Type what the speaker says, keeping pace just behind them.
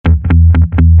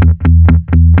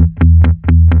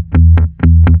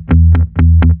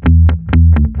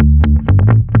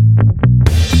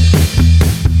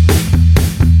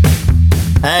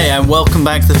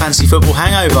welcome back to the Fantasy Football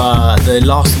Hangover, the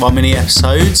last of our mini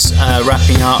episodes,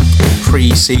 wrapping up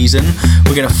pre-season.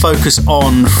 We're going to focus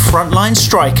on frontline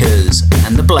strikers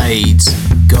and the Blades.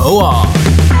 Go on!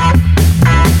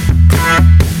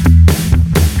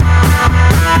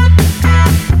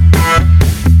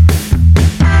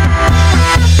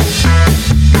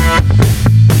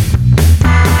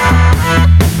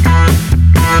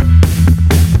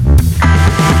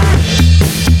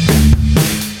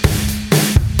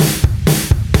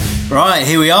 Right,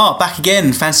 here we are, back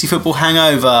again. Fantasy Football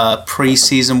Hangover,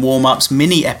 pre-season warm-ups,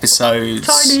 mini episodes.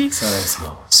 Tiny. So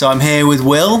small. So I'm here with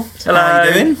Will. Hello. How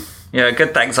you doing? Yeah,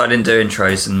 good. Thanks. I didn't do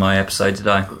intros in my episode, did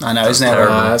I? I know, isn't it?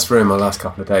 That's ruined my last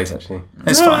couple of days, actually.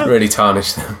 It's fine. Really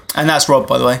tarnished them. And that's Rob,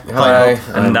 by the way. Hello.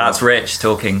 And that's Rich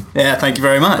talking. Yeah, thank you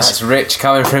very much. That's Rich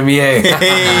coming from you.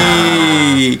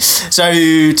 Hey.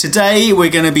 So today we're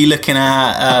going to be looking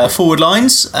at forward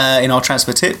lines in our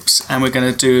transfer tips, and we're going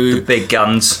to do Big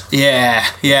guns.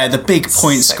 the big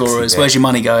point Sexy scorers. bit. Where's your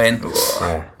money going?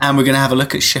 Yeah. And we're going to have a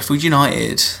look at Sheffield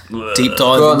United. Deep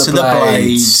dive Go on into the the Blades.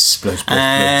 Blades. Splish, splish,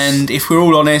 And if we're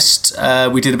all honest,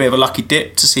 we did a bit of a lucky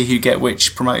dip to see who get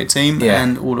which promoted team, Yeah.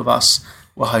 and all of us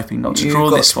were hoping not to You've draw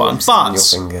got this one.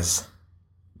 twists in your But fingers.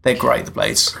 they're great, the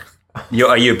Blades.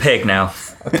 Are you a pig now?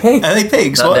 Are they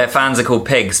pigs? Their What? fans are called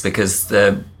pigs because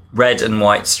the red and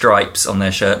white stripes on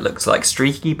their shirt looks like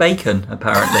streaky bacon,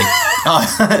 apparently.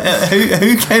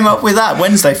 Who came up with that?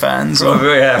 Wednesday fans? Or,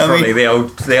 Yeah, I probably mean, the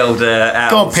old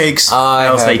go on, pigs. I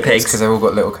I'll say heard pigs. because they've all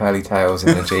got little curly tails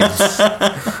in their jeans.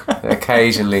 They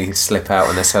occasionally slip out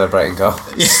when they're celebrating goals.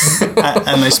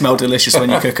 And they smell delicious when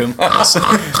you cook them. Pigs.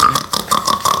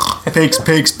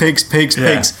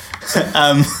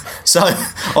 So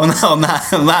on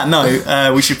that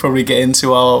note, we should probably get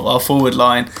into our forward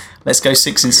line. Let's go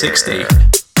 6 and 60.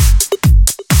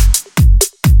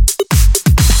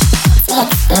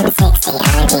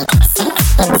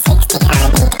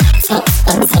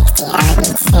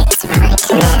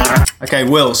 Okay,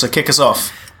 Will, so kick us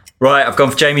off. Right, I've gone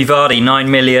for Jamie Vardy,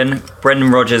 9 million. Brendan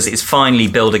Rodgers is finally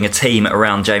building a team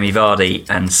around Jamie Vardy,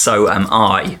 and so am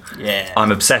I. Yeah.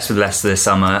 I'm obsessed with Leicester this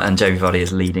summer, and Jamie Vardy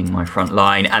is leading my front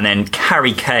line. And then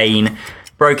Harry Kane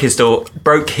broke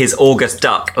his August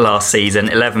duck last season,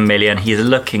 11 million. He's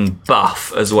looking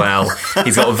buff as well.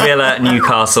 He's got Villa,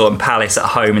 Newcastle and Palace at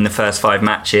home in the first 5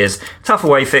 matches. Tough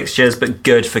away fixtures, but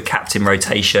good for captain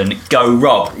rotation. Go,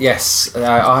 Rob. Yes,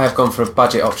 I have gone for a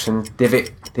budget option.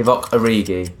 Divock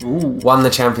Origi. Won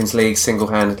the Champions League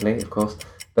single-handedly, of course.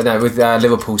 But no, with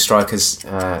Liverpool strikers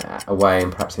away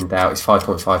and perhaps in doubt, it's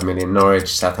 5.5 million. Norwich,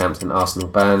 Southampton, Arsenal,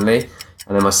 Burnley.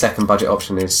 And then my second budget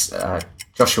option is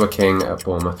Joshua King at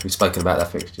Bournemouth. We've spoken about their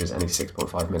fixtures, and he's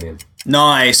 6.5 million.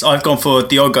 Nice. I've gone for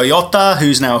Diogo Jota,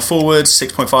 who's now a forward,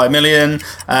 6.5 million.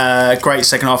 Great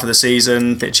second half of the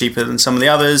season, bit cheaper than some of the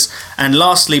others. And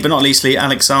lastly, but not leastly,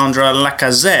 Alexandra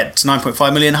Lacazette,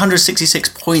 9.5 million, 166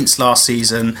 points last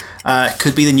season.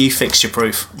 Could be the new fixture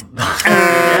proof.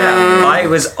 Yeah, I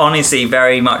was honestly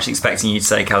very much expecting you to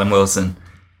say Callum Wilson.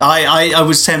 I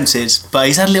was tempted, but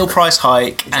he's had a little price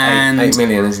hike, and 8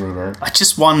 million, isn't he now? I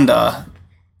just wonder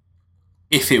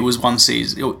if it was one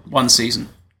season.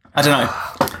 I don't know.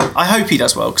 I hope he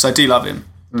does well because I do love him.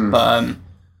 But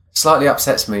Slightly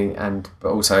upsets me, but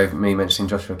also me mentioning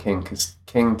Joshua King, because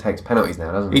King takes penalties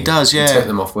now, doesn't he? He does, yeah. He took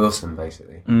them off Wilson,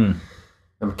 basically.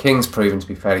 And King's proven to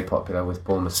be fairly popular with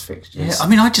Bournemouth's fixtures. yeah, I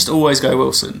mean, I just always go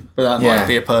Wilson, but that Yeah. might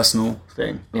be a personal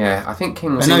thing. Yeah, I think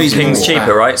King was... I know he's King's more,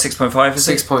 cheaper, right? 6.5 is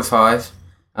it? 6.5.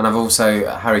 And I've also...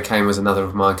 Harry Kane was another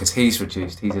of mine, because he's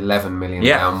reduced. He's 11 million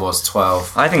Yeah. now and was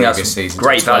 12. I think previous that's season,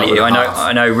 great 12 value. and a I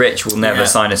half. know Rich will never Yeah.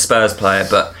 sign a Spurs player,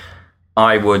 but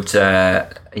I would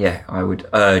I would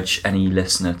urge any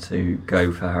listener to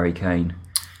go for Harry Kane.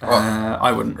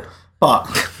 I wouldn't. But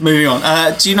moving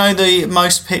on. Do you know the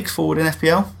most picked forward in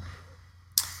FPL?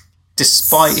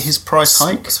 Despite his price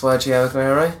hike? Sergio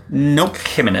Aguero? Nope.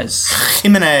 Jimenez.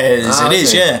 Jimenez. Ah, it is,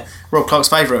 okay. yeah. Rob Clark's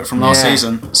favourite from last Yeah.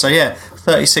 season. So yeah,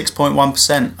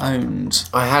 36.1% owned.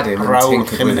 I had him Raul and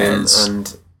tinkered with him Jimenez.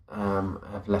 and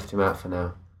I've left him out for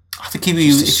now. I think if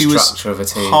he was structure of a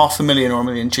team. $500,000 or $1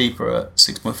 million cheaper at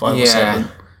 6.5 or Yeah. 7,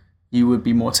 you would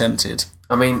be more tempted.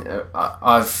 I mean,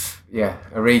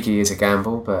 Origi is a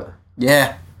gamble, but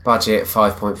Yeah. budget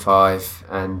 5.5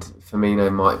 and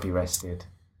Firmino might be rested.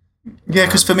 Yeah,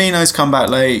 because Firmino's come back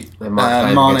late. They might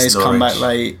play Mane's against come back Norwich.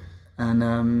 late.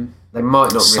 And They might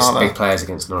not risk Salah. big players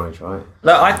against Norwich, right?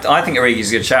 Look, I think Origi's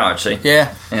a good shout, actually.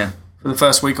 yeah, Yeah. for the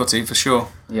first week or two, for sure.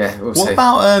 Yeah, we'll What see.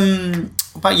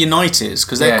 about United's?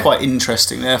 Because they're Yeah. quite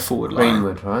interesting, their forward line.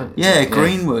 Greenwood, right? Yeah,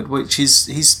 Greenwood, which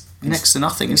he's next to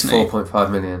nothing, He's isn't he? 4.5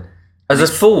 million. As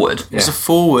a forward? He's a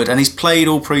forward, and he's played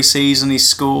all pre-season. He's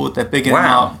scored. They're bigging him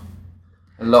Wow. up.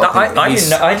 A lot of people,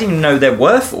 I didn't even know there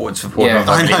were forwards for Portsmouth.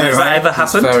 I know, Has right? that ever He's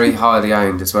happened? very highly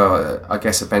owned as well. I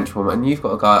guess a bench warmer. And you've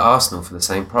got a guy at Arsenal for the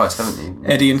same price, haven't you?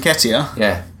 Eddie Nketiah.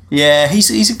 Yeah. Yeah,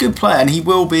 he's a good player, and he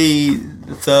will be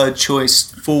the third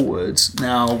choice forward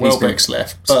now. Welbeck's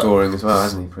left, but Scoring as well,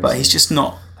 hasn't he? he's just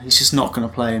not going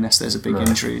to play unless there's a big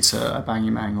injury to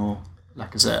Aubameyang or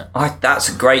Lacazette. That's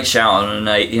a great shout on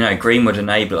Greenwood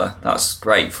enabler. That's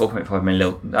great. 4.5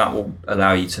 million. That will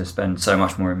allow you to spend so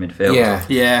much more in midfield. Yeah.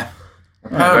 Yeah,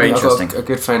 Apparently, very I've got interesting. a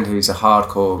good friend who's a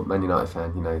hardcore Man United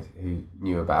fan, who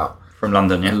knew about From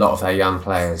London, a yeah. lot of their young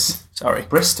players. sorry.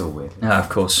 Bristol, weirdly. Yeah, of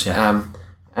course, yeah.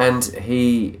 And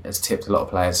he has tipped a lot of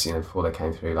players, before they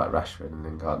came through, like Rashford and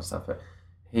Lingard and stuff. But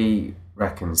he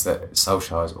reckons that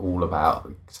Solskjaer is all about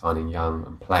signing young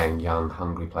and playing young,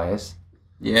 hungry players.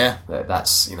 Yeah,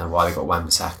 That's why they got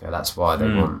Wan-Bissaka. That's why they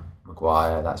want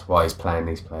Maguire. That's why he's playing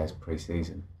these players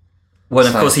pre-season. Well,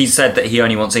 of course, he said that he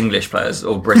only wants English players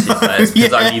or British players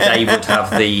because only they would have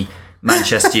the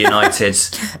Manchester United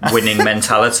winning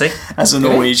mentality. as a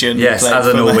Norwegian. who Yes, played as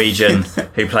a for them. Norwegian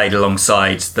who played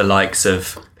alongside the likes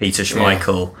of Peter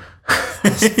Schmeichel.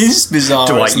 It's bizarre.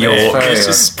 Dwight isn't it? York. It's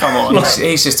just come on.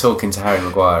 He's just talking to Harry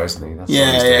Maguire, isn't he? That's what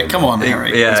he's Yeah, doing. come on,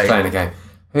 Harry. Yeah, He's playing a game.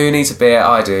 Who needs a beer?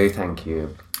 I do, thank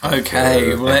you.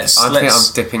 Okay, well, I think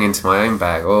I'm dipping into my own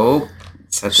bag. Oh,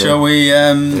 shall we?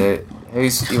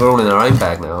 You're all in our own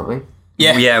bag now, aren't we?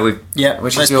 Yeah, yeah, we've yeah.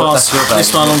 Which Let's is your- pass that's your bag.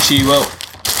 this one on to you, Will.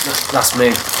 That's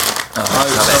me.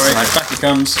 Oh, sorry, back it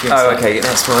comes. Oh, okay.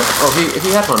 That's right. Oh, have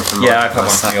you had one from? Yeah, I've had one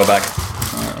from your bag.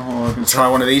 Oh, I'm gonna try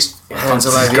one of these. Hands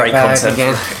all over your Great bag content.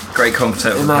 again. Great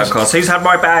content with Imagine- podcast. Who's had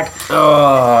my bag?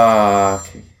 Oh,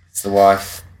 it's the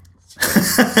wife.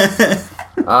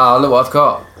 Oh, look what I've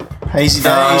got. Hazy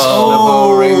days.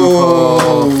 Oh,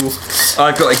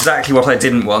 I've got exactly what I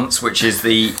didn't want, which is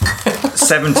the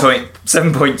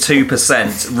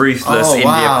 7.2% Ruthless Oh, India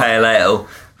wow. Pale Ale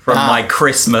from my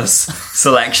Christmas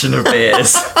selection of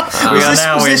beers.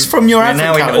 Was this from your We're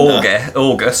now advent in calendar?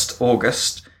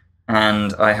 August,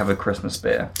 and I have a Christmas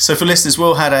beer. So for listeners,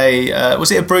 Will had a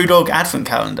was it a Brewdog advent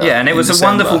calendar? Yeah, and it in was a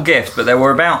December? wonderful gift, but there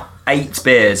were about 8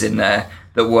 beers in there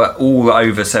that were all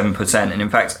over 7%, and in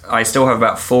fact, I still have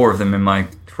about 4 of them in my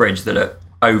fridge that are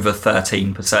over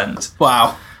 13%.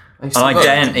 Wow. And I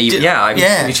daren't even. Yeah.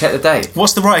 Have you checked the date?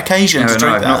 What's the right occasion to No,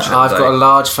 drink I've that? not checked. I've got a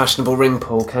large fashionable ring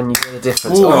pull. Can you get the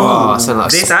difference? Ooh. Oh, I sound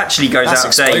like This actually goes That's out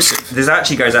of date. explosive. This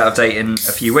actually goes out of date in a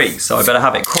few weeks, so I better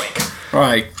have it quick.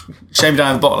 Right. Shame you don't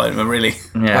have a bottle opener, really.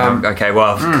 Yeah. Okay.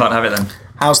 Well, can't have it then.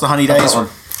 How's the honey that days? one.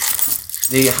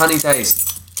 The Honey Days.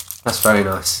 That's very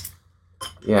nice.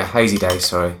 Yeah, Hazy Days,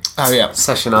 sorry. Oh, yeah.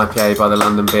 Session IPA by the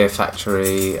London Beer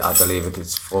Factory. I believe it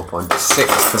is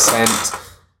 4.6%.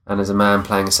 And there's a man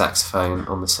playing a saxophone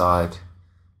on the side.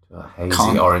 A hazy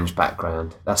Can't- orange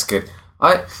background. That's good.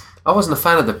 I wasn't a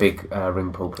fan of the big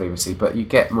ring pull previously, but you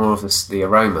get more of the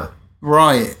aroma.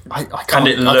 Right. I can't,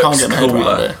 it I can't looks get my head around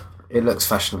cooler. it. It looks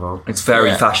fashionable. It's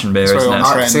very Yeah. fashion beer, It's very isn't on it?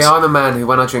 trend. See, I'm a man who,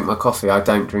 when I drink my coffee, I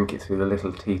don't drink it through the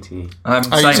little TT. Oh, you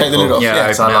Same. take the lid off, yeah. Yeah.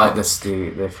 Because I open it like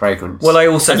up. the fragrance. Well, I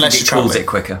also Unless think it you cools travel it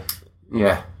quicker.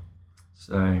 Yeah,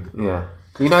 So yeah.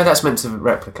 You know that's meant to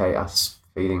replicate us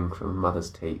feeding from mother's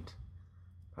teat.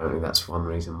 Apparently that's one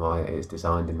reason why it is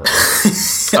designed in that way.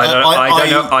 I don't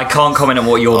know. I can't comment on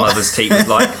what your mother's teeth was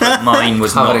like, but mine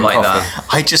was Covered not in like coffee. that.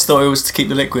 I just thought it was to keep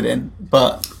the liquid in,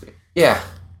 but Yeah.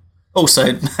 also,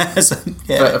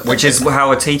 yeah. Which is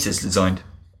how a teat is designed.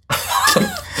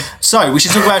 So we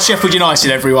should talk about Sheffield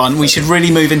United, everyone. We should really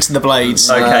move into the blades.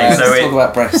 Okay, so let's it, talk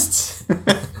about breasts.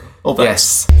 Or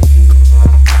Yes.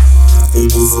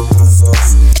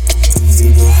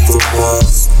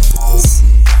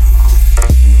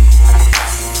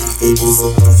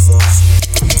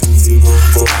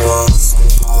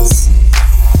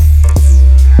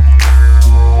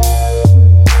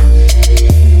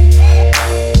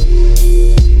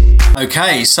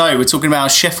 Okay, so we're talking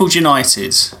about Sheffield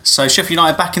United. So Sheffield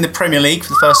United back in the Premier League for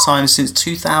the first time since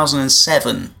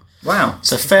 2007. wow.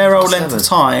 So fair old length of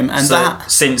time, and So that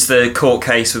since the court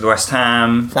case with West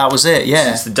Ham, was it. Yeah,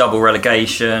 since the double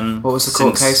relegation. What was the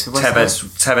court since case with West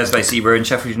Ham? Tevez basically ruined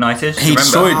Sheffield United. Do you he remember?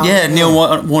 destroyed. Yeah, Neil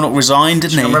Warnock resigned,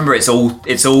 didn't I he? remember it's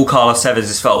all Carlos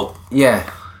Tevez's fault Yeah.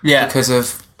 Yeah, Because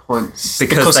of points.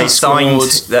 because he they signed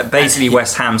scored. that basically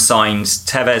West Ham signed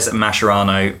Tevez and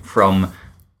Mascherano from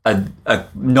a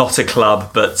not a club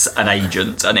but an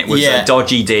agent, and it was Yeah. a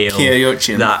dodgy deal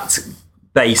Kyoryukin. that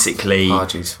basically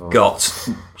Argy's fault. got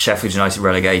Sheffield United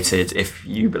relegated, if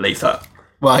you believe that.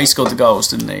 well, he scored the goals,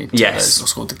 didn't he? Yes. Tevez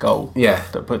scored the goal. Yeah.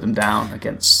 that put them down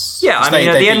against. Yeah, I they- mean,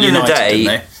 at they the beat end of the United, day,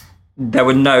 didn't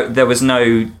there was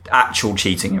no actual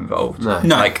cheating involved. No.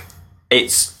 Like,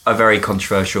 it's a very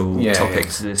controversial topic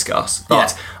to discuss.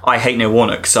 But I hate Neil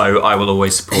Warnock, so I will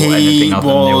always support anything other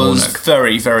than Neil Warnock. He was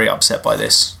very, very upset by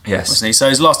this. Yes. Wasn't he? So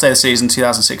his last day of the season,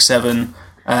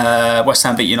 2006-07, West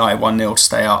Ham beat United 1-0 to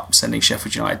stay up, sending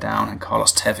Sheffield United down, and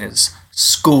Carlos Tevez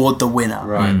scored the winner.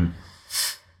 Right.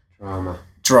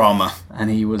 Drama. And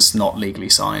he was not legally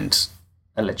signed,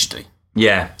 allegedly.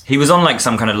 Yeah, he was on like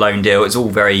some kind of loan deal. It's all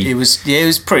very. It was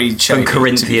pretty shady. From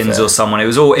Corinthians or someone. It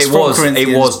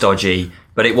was dodgy,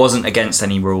 but it wasn't against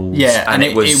any rules. Yeah, and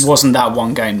it wasn't that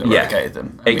one game that relegated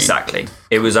them. Exactly.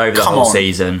 It was over the whole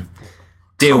season.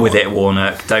 Deal with it,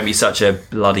 Warnock. Don't be such a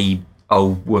bloody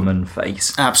old woman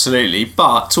face. Absolutely.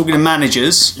 But talking to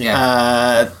managers,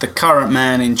 the current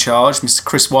man in charge, Mr.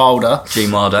 Chris Wilder.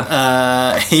 Gene Wilder.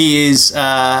 He is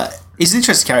he's an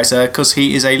interesting character because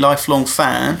he is a lifelong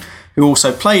fan who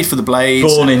also played for the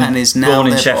Blades and is now born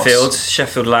in their Sheffield. boss.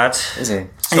 Sheffield lad. Is he?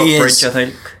 Stockbridge, I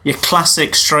think. Your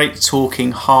classic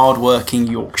straight-talking, hard-working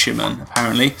Yorkshireman,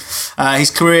 apparently.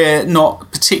 His career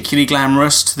not particularly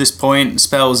glamorous to this point.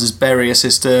 Spells as Bury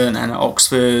assistant and at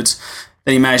Oxford.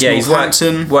 Then he managed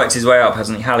Northampton. He's worked his way up,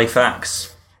 hasn't he?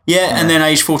 Halifax. Yeah, and then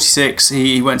age 46,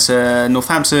 he went to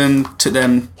Northampton, took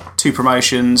them 2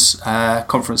 promotions,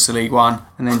 Conference to League One,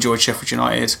 and then joined Sheffield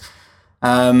United.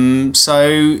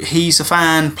 So he's a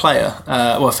fan player,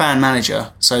 a fan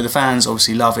manager. So the fans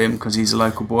obviously love him because he's a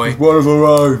local boy. He's one of our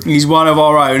own. He's one of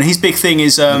our own. His big thing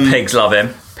is pigs love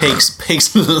him.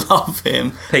 Pigs love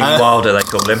him. Pig Wilder, they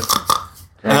call him.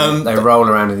 They roll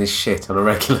around in his shit on a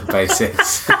regular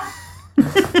basis.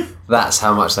 That's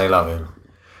how much they love him.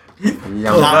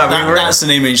 That's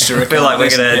an image to I feel like we're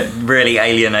going to really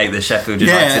alienate the Sheffield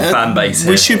United fan base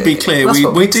here. We should be clear.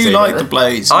 We do like the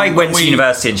Blades. I went to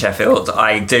university in Sheffield.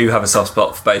 I do have a soft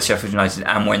spot for both Sheffield United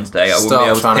and Wednesday. I wouldn't be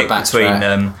able to pick between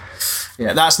them.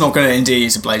 Yeah, that's not going to endear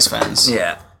you to Blades fans.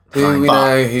 Yeah. Do we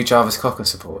know who Jarvis Cocker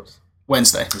supports?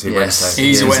 Wednesday. Yes,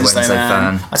 he's a Wednesday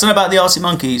man. I don't know about the Arctic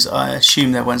Monkeys. I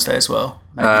assume they're Wednesday as well.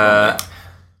 I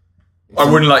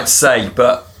wouldn't like to say,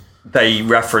 but they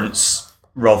reference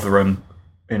Rotherham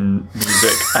in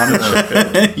music and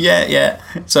Sheffield. yeah.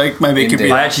 So maybe it could be.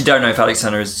 I actually don't know if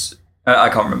Alexander is. I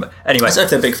can't remember. Anyway, so if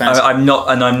they're big fans. I'm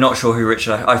not sure who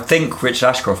Richard. I think Richard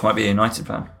Ashcroft might be a United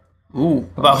fan. Ooh,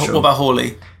 what about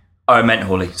Hawley? Oh, I meant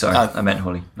Hawley. Sorry, I meant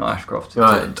Hawley, not Ashcroft.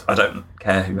 Right. I don't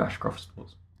care who Ashcroft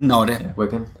supports. No idea. Yeah.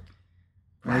 Wigan.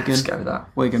 Just go with that.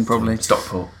 Wigan probably.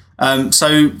 Stockport.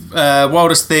 So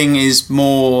Wilder's thing is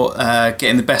more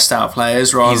getting the best out of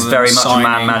players rather than He's very much signing. a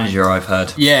man manager, I've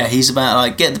heard. Yeah, he's about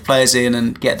like get the players in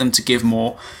and get them to give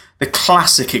more. The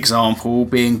classic example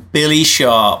being Billy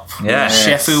Sharp,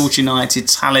 Sheffield United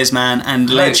talisman and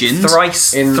legend.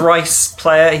 Thrice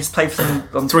player. He's played for them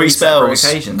on 3 separate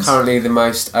occasions. Currently the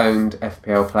most owned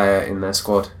FPL player in their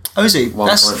squad. Oh, is he?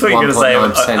 That's what you're going to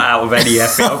say out of any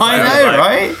FPL player. I know,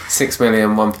 right? 6 million,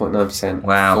 1.9%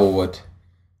 wow. forward.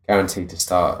 Guaranteed to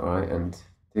start, right? And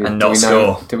not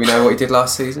score. Do we know what he did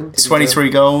last season? 23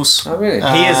 goals. Oh, really?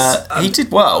 He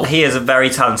did well. He is a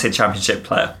very talented Championship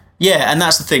player. Yeah, and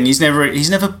that's the thing. He's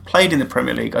never played in the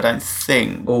Premier League, I don't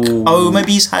think. Ooh. Oh,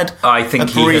 maybe he's had. I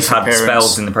think he has had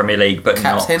spells in the Premier League, but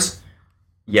Captain? not.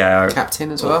 Yeah.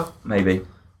 Captain as well? Maybe.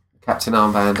 Captain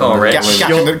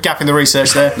armband. Gap in the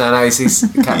research there. No, he's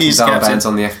captain's armband's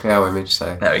on the FPL image.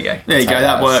 So there we go. There you go.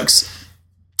 That works.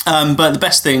 But the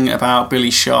best thing about Billy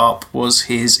Sharp was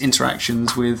his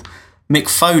interactions with Mick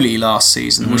Foley last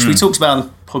season, which we talked about on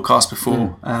the podcast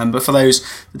before. But for those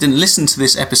that didn't listen to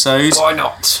this episode... Why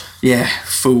not? Yeah,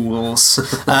 fools.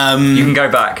 You can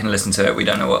go back and listen to it. We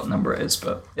don't know what number it is,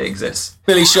 but it exists.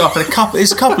 Billy Sharp had a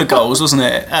couple of goals, wasn't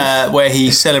it? Where he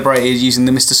celebrated using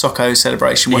the Mr. Socko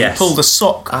celebration, where he pulled a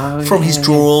sock from his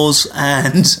drawers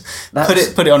and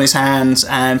put it on his hands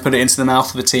and put it into the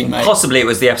mouth of a teammate. Possibly it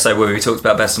was the episode where we talked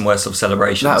about best and worst of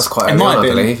celebrations. That was quite early on, I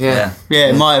believe. Yeah,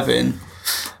 it might have been.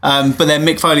 But then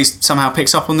Mick Foley somehow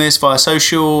picks up on this via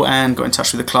social and got in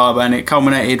touch with the club, and it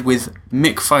culminated with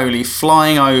Mick Foley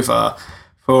flying over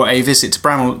for a visit to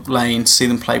Bramall Lane to see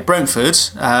them play Brentford.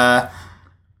 The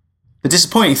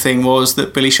disappointing thing was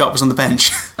that Billy Sharp was on the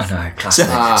bench. I know, classic.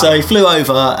 So he flew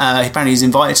over. Apparently he was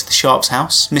invited to the Sharp's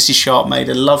house. Mrs. Sharp made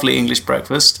a lovely English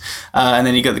breakfast, and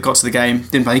then he got to the game.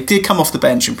 Didn't play. He did come off the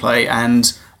bench and play,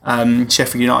 and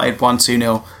Sheffield United won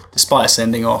 2-0 despite a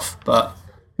sending off. But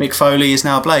Mick Foley is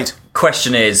now a Blade.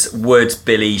 Question is, would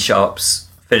Billy Sharp's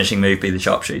finishing move be the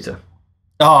sharpshooter?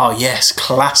 Oh, yes.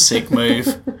 Classic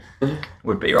move.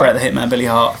 Would be, right? Brett the Hitman, Billy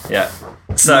Hart. Yeah.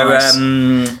 So, nice.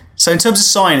 So in terms of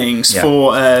signings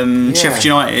for Sheffield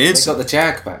United... They got the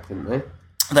Jag back, didn't they?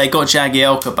 They got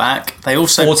Jagielka back. They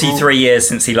also 43 years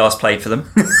since he last played for them.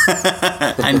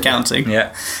 and counting.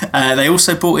 Yeah. They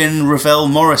also brought in Ravel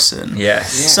Morrison.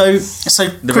 Yes. So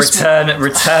The return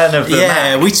of the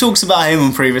man. we talked about him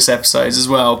on previous episodes as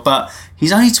well, but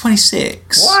he's only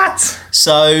 26. What?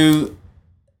 So,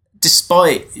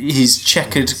 despite his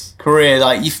checkered career,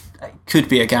 like it could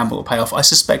be a gamble to pay off. I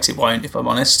suspect it won't, if I'm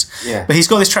honest. Yeah. But he's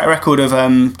got this track record of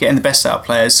getting the best out of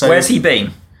players. So Where's he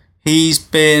been? He's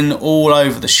been all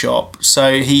over the shop.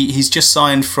 So he's just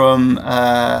signed from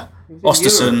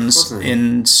Östersunds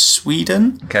in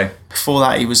Sweden. Okay. Before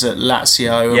that, he was at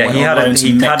Lazio. And Yeah, went he on had loan to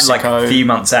like Mexico. a few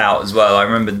months out as well. I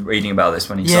remember reading about this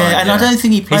when he signed. And I don't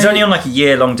think he played. He's only on like a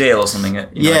year-long deal or something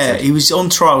at United. Yeah, he was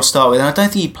on trial to start with, and I don't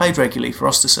think he played regularly for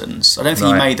Östersunds. I don't think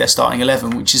he Right. made their starting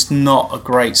 11, which is not a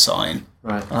great sign.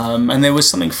 Right. And there was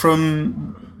something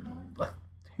from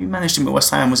who managed him at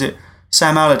West Ham? Was it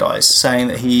Sam Allardyce saying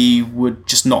that he would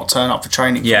just not turn up for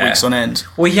training for weeks on end?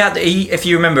 Well, if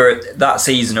you remember that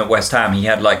season at West Ham, he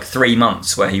had like 3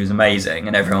 months where he was amazing,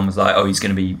 and everyone was like, "Oh, he's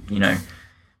going to be,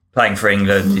 playing for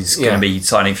England. He's going to be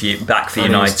signing back for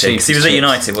United." Because he was at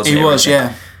United, wasn't he? He was,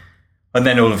 yeah. And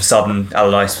then all of a sudden,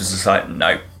 Allardyce was just like,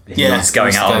 "No." He's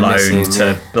going out on loan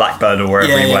to Blackburn or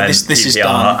wherever he went. This is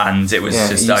done. And it was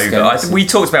just over. We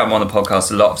talked about him on the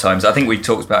podcast a lot of times. I think we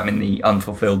talked about him in the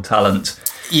unfulfilled talent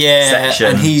section.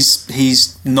 And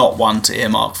he's not one to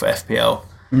earmark for FPL.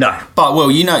 No. But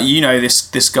you know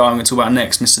this guy I'm going to talk about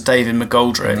next, Mr. David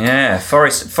McGoldrick. Yeah,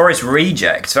 Forest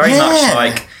reject. Very much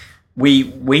like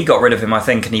we got rid of him, I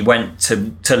think, and he went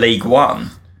to League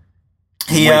One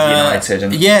with United.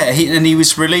 And he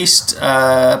was released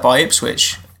by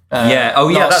Ipswich.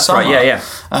 That's summer. right. Yeah.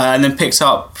 And then picked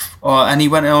up, and he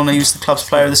went on. He was the club's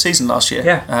player of the season last year.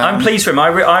 Yeah, I'm pleased for him. I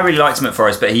really liked him at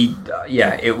Forest, but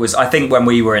it was. I think when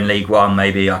we were in League One,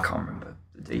 maybe I can't remember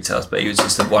the details, but he was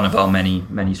just one of our many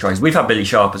strikers. We've had Billy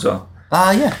Sharp as well.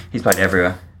 He's played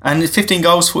everywhere. And 15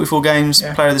 goals, 44 games,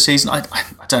 player of the season. I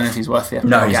don't know if he's worth the FPL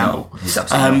No, he's gamble. not. He's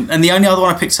absolutely not. And the only other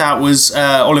one I picked out was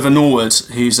Oliver Norwood,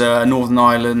 who's a Northern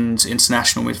Ireland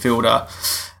international midfielder.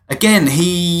 Again,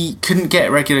 he couldn't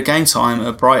get regular game time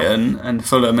at Brighton and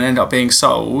Fulham and ended up being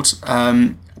sold.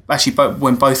 Actually,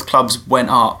 when both clubs went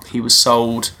up, he was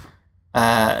sold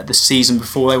the season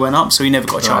before they went up, so he never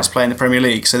got a chance to play in the Premier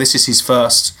League. So this is his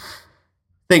first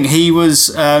thing. He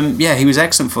was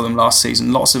excellent for them last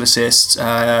season. Lots of assists.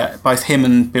 Both him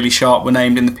and Billy Sharp were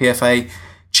named in the PFA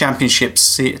Championship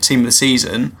Team of the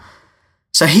Season.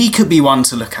 So he could be one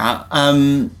to look at.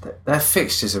 Their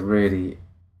fixtures are really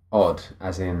odd,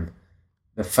 as in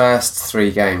the first 3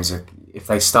 games, if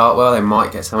they start well, they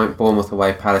might get something. Bournemouth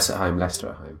away, Palace at home, Leicester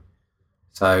at home.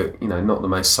 So, not the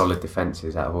most solid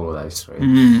defences out of all of those 3.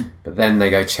 Mm. But then they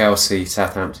go Chelsea,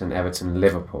 Southampton, Everton,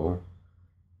 Liverpool,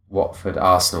 Watford,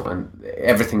 Arsenal, and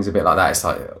everything's a bit like that. It's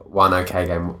like one okay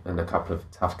game and a couple of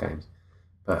tough games.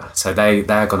 But so they're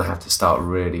going to have to start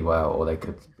really well, or it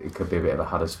could be a bit of a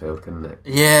Huddersfield, couldn't it?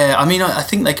 Yeah, I mean, I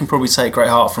think they can probably take great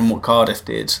heart from what Cardiff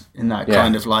did in that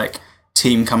kind of like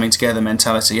team coming together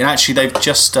mentality. And actually, they've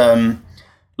just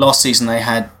last season they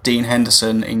had Dean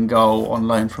Henderson in goal on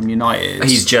loan from United.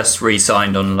 He's just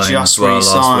re-signed on loan as well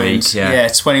last week. Yeah,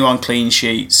 21 clean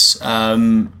sheets.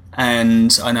 And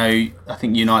I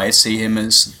think United see him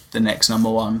as the next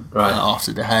number one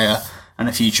after De Gea and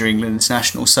a future England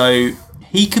international. So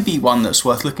he could be one that's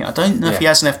worth looking at. I don't know if he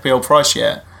has an FPL price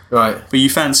yet. Right. But you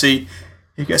fancy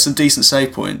he gets some decent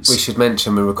save points. We should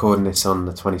mention we're recording this on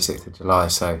the 26th of July,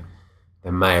 so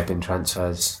there may have been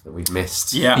transfers that we've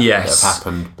missed that have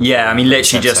happened. Yeah, I mean,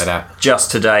 literally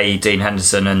just today, Dean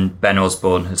Henderson and Ben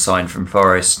Osborne has signed from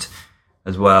Forest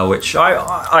as well, which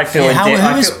I feel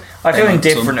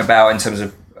indifferent about in terms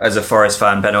of, as a Forest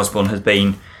fan. Ben Osborne has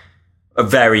been a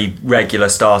very regular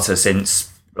starter since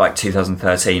like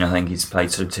 2013. I think he's played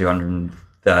sort of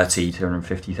 230 to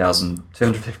 250 games,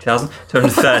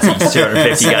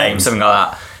 something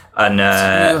like that. And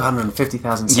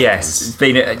 250,000 seconds. Yes, he's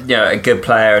been a good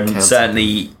player, and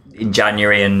certainly in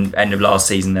January and end of last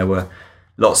season there were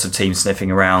lots of teams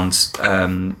sniffing around.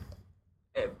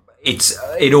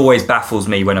 It always baffles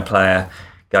me when a player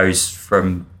goes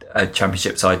from a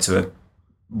Championship side to a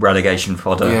relegation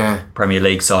fodder Premier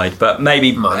League side, but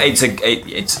maybe it's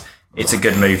a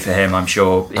good move for him. I'm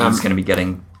sure he's going to be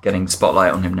getting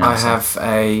spotlight on him now. I have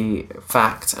a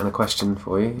fact and a question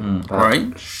for you.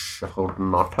 Right. Sheffield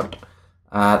United.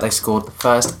 They scored the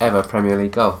first ever Premier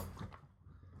League goal.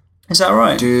 Is that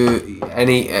right?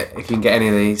 If you can get any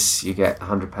of these, you get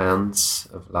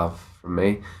 £100 of love from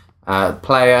me.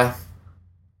 Player,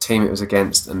 team it was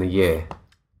against, and the year.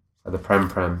 So the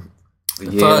Prem.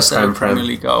 the The year first ever Prem. Premier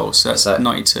League goal, so that's So-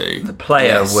 92. The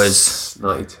player Yes, was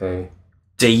 92.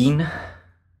 Dean.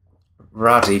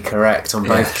 Ruddy, correct on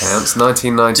both Yes. counts.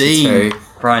 1992.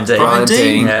 Brian Dean. Brian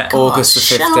Dean. Yeah. August the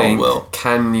Gosh, shout, 15th. Will.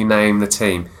 Can you name the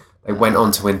team? They went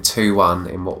on to win 2-1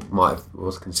 in what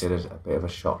was considered a bit of a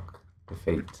shock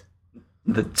defeat.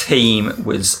 The team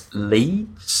was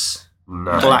Leeds.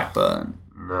 No. Blackburn.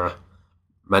 No.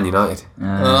 Man United.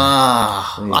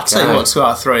 Ah, you I'll tell you go. what, 2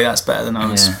 out of 3, that's better than I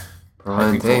was. Yeah.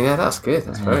 Brian Hoping Dean. Yeah, that's good.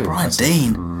 That's very Brian impressive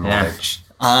Dean. knowledge.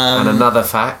 And another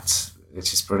fact,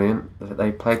 which is brilliant, that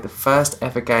they played the first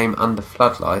ever game under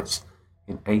floodlights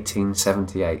in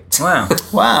 1878. Wow.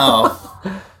 Wow.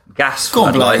 Gas Go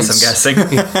on, floodlights, I'm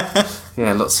Blades.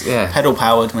 guessing. Yeah, Pedal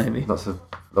powered, maybe.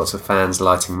 lots of fans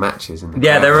lighting matches in the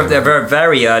Yeah, crowd. they're a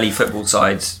very early football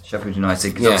side, Sheffield United.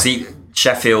 Because Yeah. obviously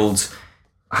Sheffield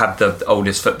had the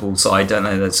oldest football side, don't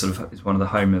they? That's sort of it's one of the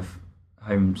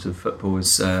homes of football.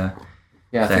 Is Yeah,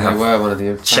 I they think have they were one of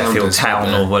the Sheffield founders, Town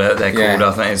weren't or whatever they're Yeah.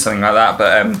 called. I think it's something like that.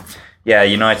 But yeah,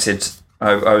 United.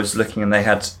 I was looking and they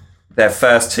had their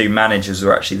first 2 managers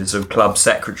were actually the sort of club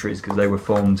secretaries because they were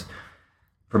formed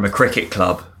from a cricket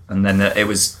club, and then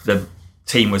the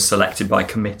team was selected by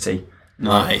committee.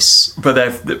 Nice. But I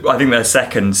think their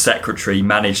second secretary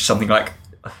managed something like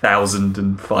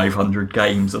 1,500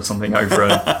 games or something over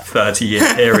a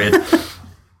 30-year period,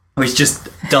 which just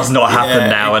does not happen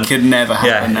now. It And could never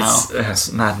happen now.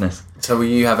 it's madness. So will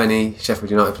you have any Sheffield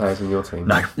United players in your team?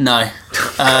 No. No.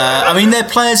 I mean, their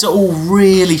players are all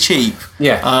really cheap.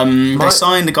 Yeah. They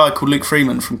signed a guy called Luke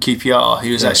Freeman from QPR,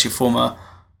 who was actually a former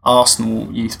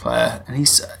Arsenal youth player, and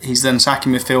he's then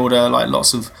attacking midfielder, like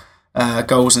lots of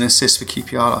goals and assists for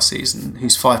QPR last season,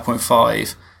 who's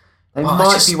 5.5. They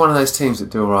might be one of those teams that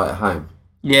do all right at home.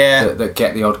 Yeah. That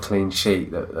get the odd clean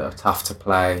sheet, that are tough to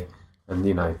play, and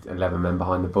 11 men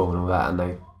behind the ball and all that,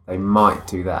 and they might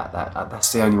do that.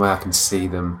 That's the only way I can see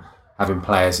them having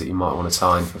players that you might want to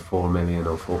sign for 4 million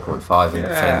or 4.5 in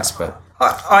defence. But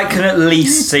I can at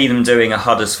least see them doing a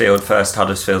first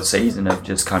Huddersfield season of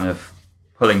just kind of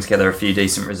pulling together a few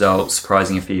decent results,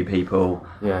 surprising a few people.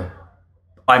 yeah,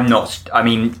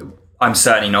 I'm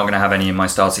certainly not going to have any in my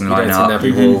starting you don't think lineup. there'll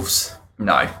be Wolves?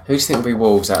 No. Who do you think will be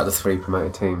Wolves out of the 3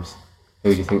 promoted teams?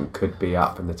 Who do you think could be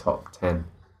up in the top 10?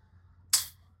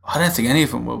 I don't think any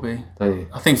of them will be. Don't you?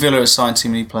 I think Villa has signed too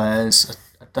many players.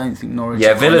 I don't think Norwich. Yeah,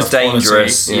 have got Villa's enough quality.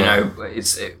 dangerous.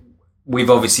 Yeah. We've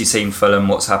obviously seen Fulham.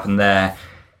 What's happened there?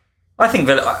 I think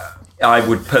Villa. I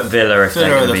would put Villa if they're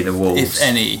Villa going are to be the Wolves. if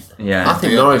any. Do Yeah, I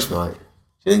think Norwich might.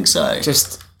 you think so?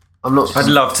 I'm not. I'd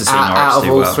love to see Norwich out of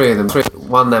do all well. 3 of them.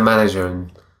 1 their manager,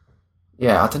 and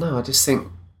I don't know.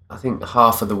 I think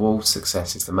half of the Wolves'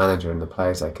 success is the manager and the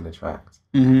players they can attract.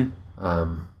 Mm-hmm.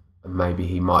 And maybe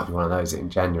he might be one of those that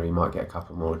in January he might get a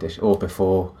couple more additions, or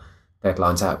before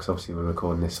deadline's out, because obviously we're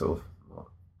recording this sort of,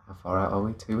 how far out are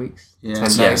we? 2 weeks? Yeah, 10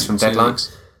 yeah, days from 2 deadline?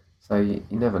 weeks. So you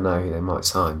never know who they might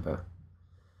sign, but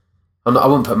I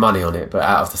wouldn't put money on it, but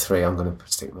out of the 3 I'm going to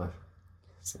stick my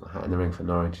hat in the ring for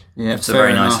Norwich. Yeah, It's a fair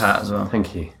very nice enough. hat as well.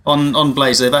 Thank you. On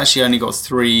Blaze, they've actually only got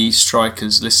 3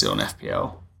 strikers listed on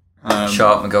FPL.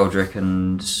 Sharp, McGoldrick,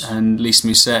 and And Lys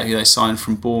Mousset, who they signed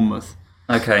from Bournemouth,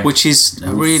 okay. which is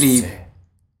a really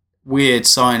weird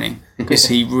signing because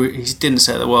he didn't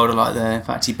set the world alight there. In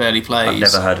fact, he barely plays. I've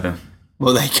never heard of him.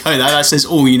 Well, there you go. That says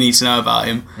all you need to know about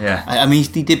him. Yeah. I mean,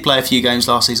 he did play a few games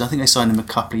last season. I think they signed him a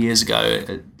couple of years ago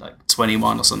at like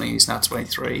 21 or something. He's now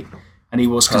 23. And he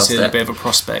was considered a bit of a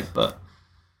prospect, but...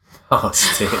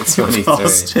 Past it. 23.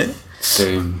 Past it.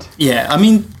 Doomed. Yeah, I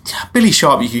mean, Billy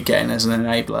Sharp you could get in as an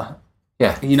enabler.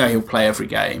 Yeah. He'll play every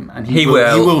game. And He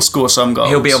will. He will score some goals.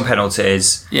 He'll be on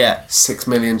penalties. Yeah. 6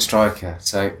 million striker.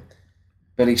 So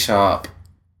Billy Sharp,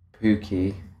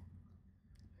 Pookie.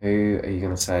 Who are you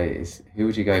going to say who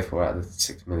would you go for out of the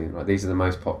 6 million? Right, these are the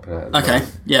most popular. At the Okay,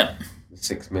 moment. yeah. The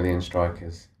 6 million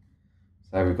strikers.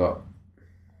 So we've got.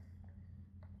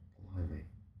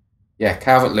 Yeah,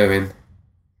 Calvert-Lewin,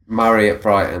 Murray at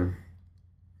Brighton,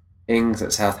 Ings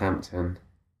at Southampton,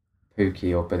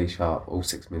 Pookie or Billy Sharp, all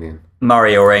 6 million.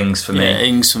 Murray or Ings for me. Yeah,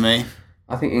 Ings for me.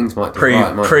 I think Ings might do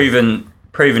right. Might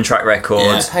Proven track record.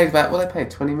 Yeah. paid about. Well, they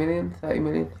paid 20 million, 30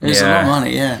 million. It's a lot of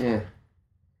money, yeah. Yeah.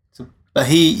 But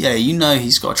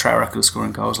he's got a track record of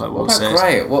scoring goals like Will What about says.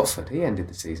 Gray at Watford? He ended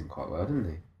the season quite well, didn't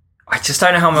he? I just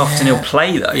don't know how often he'll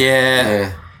play though.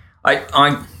 Yeah. Yeah.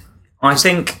 I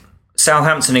think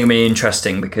Southampton are going to be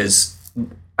interesting because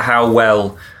how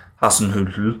well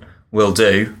Hasenhüttl will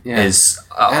do is,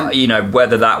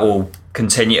 whether that will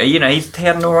continue. He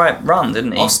had an all right run,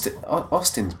 didn't he?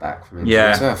 Austin's back from injury Yeah.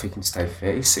 as well, if he can stay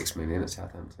fit. He's 6 million at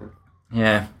Southampton.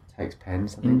 Yeah. Takes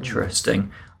pens, I think.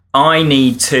 Interesting. I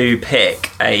need to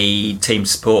pick a team to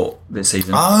support this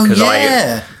season. Oh,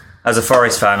 yeah. As a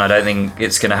Forest fan, I don't think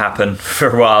it's going to happen for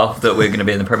a while that we're going to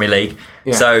be in the Premier League.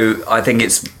 Yeah. So I think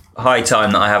it's high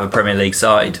time that I have a Premier League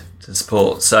side to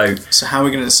support. So how are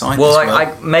we going to decide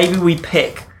this? Maybe we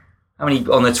pick... How many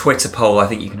on the Twitter poll? I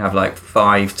think you can have like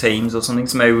 5 teams or something.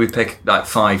 So maybe we pick like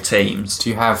 5 teams. Do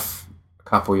you have a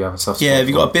couple you have a soft spot? Yeah, have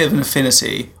you got a bit of an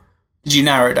affinity? Did you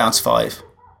narrow it down to 5?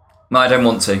 No, I don't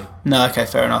want to. No, okay,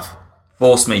 fair enough.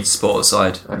 Force me to support a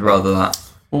side. I'd rather that.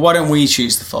 Well, why don't we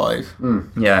choose the 5?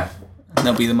 Yeah. And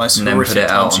they'll be the most And then horrific put it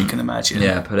out clubs you on- can imagine.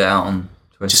 Yeah, put it out on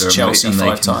Twitter. Just Chelsea and they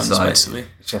 5 can times, decide. basically.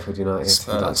 Sheffield United.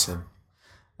 That's them.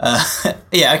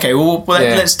 Yeah, okay, well,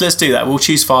 Yeah. let's do that. We'll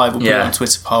choose 5, we'll put it Yeah. on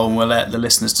Twitter poll, and we'll let the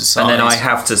listeners decide. And then I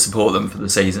have to support them for the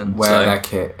season. Wear so. their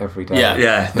kit every day. Yeah.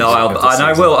 Yeah, no, I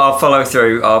will. I'll follow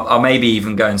through. I'll maybe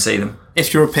even go and see them.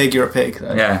 If you're a pig, you're a pig,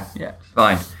 though. Yeah, Yeah.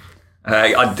 fine.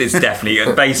 It's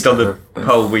definitely based on the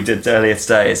poll we did earlier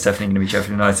today. It's definitely going to be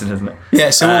Sheffield United, isn't it? Yeah,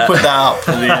 so we'll put that up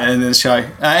at the end of the show.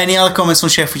 Any other comments on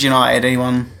Sheffield United?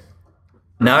 Anyone?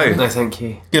 No, No, thank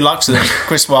you. Good luck to them,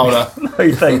 Chris Wilder.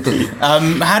 no, thank you.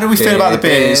 How do we feel about the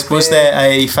beers? Was there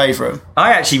a favourite?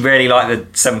 I actually really like the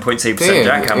 7.2% Beer,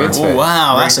 Jackhammer. you're into Oh it.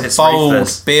 wow, that's It's a bold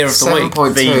ruthless. beer of the week.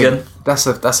 7.2. Vegan.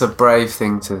 That's a brave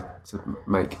thing to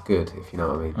make good, if you know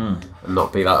what I mean, and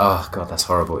not be like, oh god, that's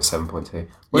horrible. It's 7.2.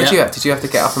 What did Yeah. you have? Did you have to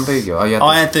get up and boogie? Oh, you had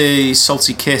I had the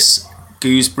Salty Kiss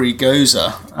Gooseberry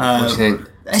Goza. what do you think?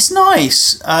 It's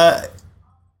nice.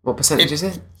 What percentage is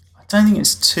it? I don't think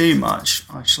it's too much.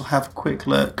 I shall have a quick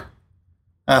look.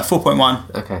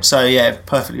 4.1. Okay. So yeah,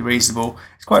 perfectly reasonable.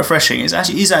 It's quite refreshing. It's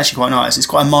actually quite nice. It's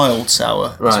quite a mild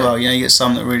sour as Right. well. You know, you get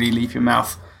some that really leave your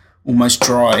mouth almost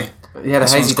dry. Yeah, the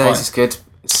This Hazy one's Days quite- is good.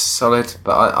 It's solid,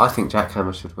 but I think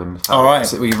Jackhammer should win. All right.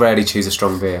 So we rarely choose a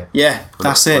strong beer. Yeah,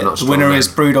 that's we're it. not The winner strong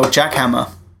is Brewdog Jackhammer.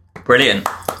 Brilliant.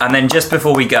 And then just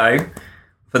before we go,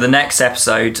 for the next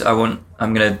episode,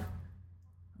 I'm going to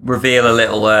reveal a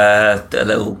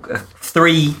little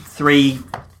three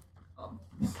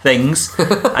things,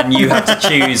 and you have to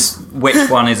choose which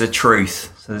one is a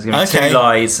truth. So there's going to be Okay. 2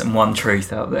 lies and 1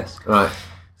 truth out of this. Right.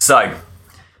 So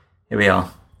here we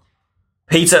are.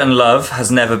 Peter and Love has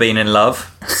never been in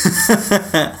love.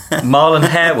 Marlon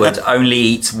Harewood only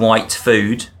eats white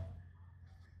food.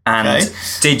 And Okay.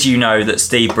 did you know that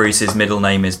Steve Bruce's middle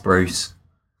name is Bruce?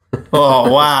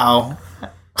 Oh wow,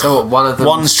 So what, one of them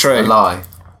One's true. a lie.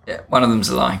 Yeah, one of them's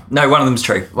a lie. No, one of them's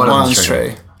true. One of one's them's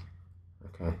true.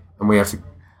 Okay. And we have to.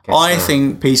 Guess I that.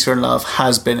 think Peter and Love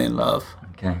has been in love,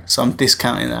 Okay. so I'm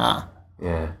discounting that.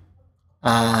 Yeah.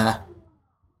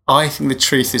 I think the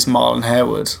truth is Marlon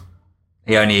Harewood.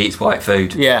 He only eats white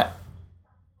food. Yeah,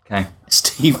 Okay.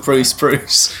 Steve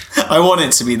Bruce. I want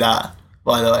it to be that,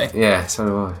 by the way. Yeah. So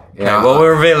do I. Okay, Yeah. well, we'll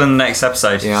reveal in the next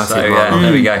episode. Yeah, I so, think yeah, Marlon.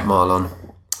 there we go. Marlon.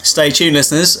 Stay tuned,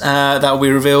 listeners. That will be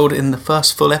revealed in the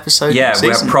first full episode. Yeah, of the we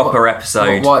have season. proper What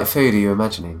episode. white food are you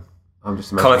imagining? I'm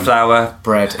just imagining Cauliflower,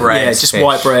 bread. bread. Yeah, just fish.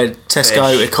 white bread,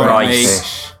 Tesco Fish, economy. rice.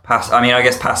 Fish. I mean, I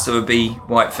guess pasta would be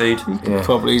white food. Yeah.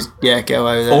 Probably, get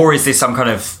away with it. Or is this some kind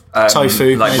of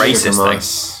Tofu, like maybe. racist Sugar thing?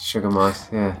 mice. Sugar mice.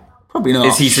 Yeah. Probably not.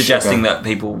 Is he suggesting that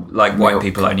people, like white Milk.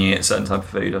 people, only eat a certain type of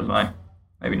food? I don't know.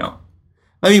 Maybe not.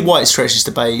 Maybe white stretches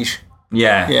to beige.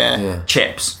 Yeah. Yeah. Yeah.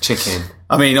 Chips. Chicken.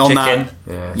 I mean, on Chicken.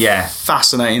 that Yeah. Yeah.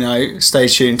 fascinating note, stay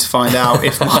tuned to find out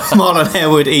if Marlon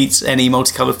Harewood eats any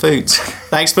multicoloured foods.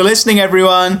 Thanks for listening,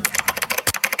 everyone.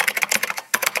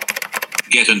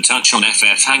 Get in touch on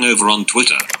FF Hangover on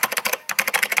Twitter.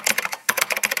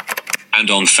 And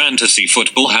on Fantasy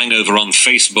Football Hangover on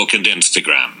Facebook and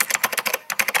Instagram.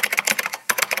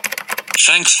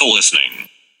 Thanks for listening.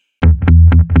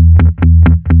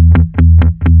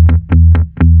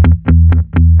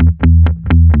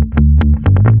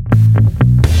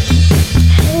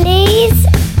 Please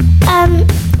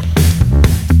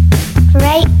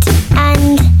rate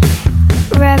and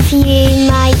review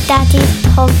my daddy's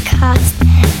podcast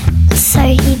so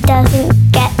he doesn't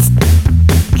get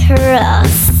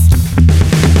cross.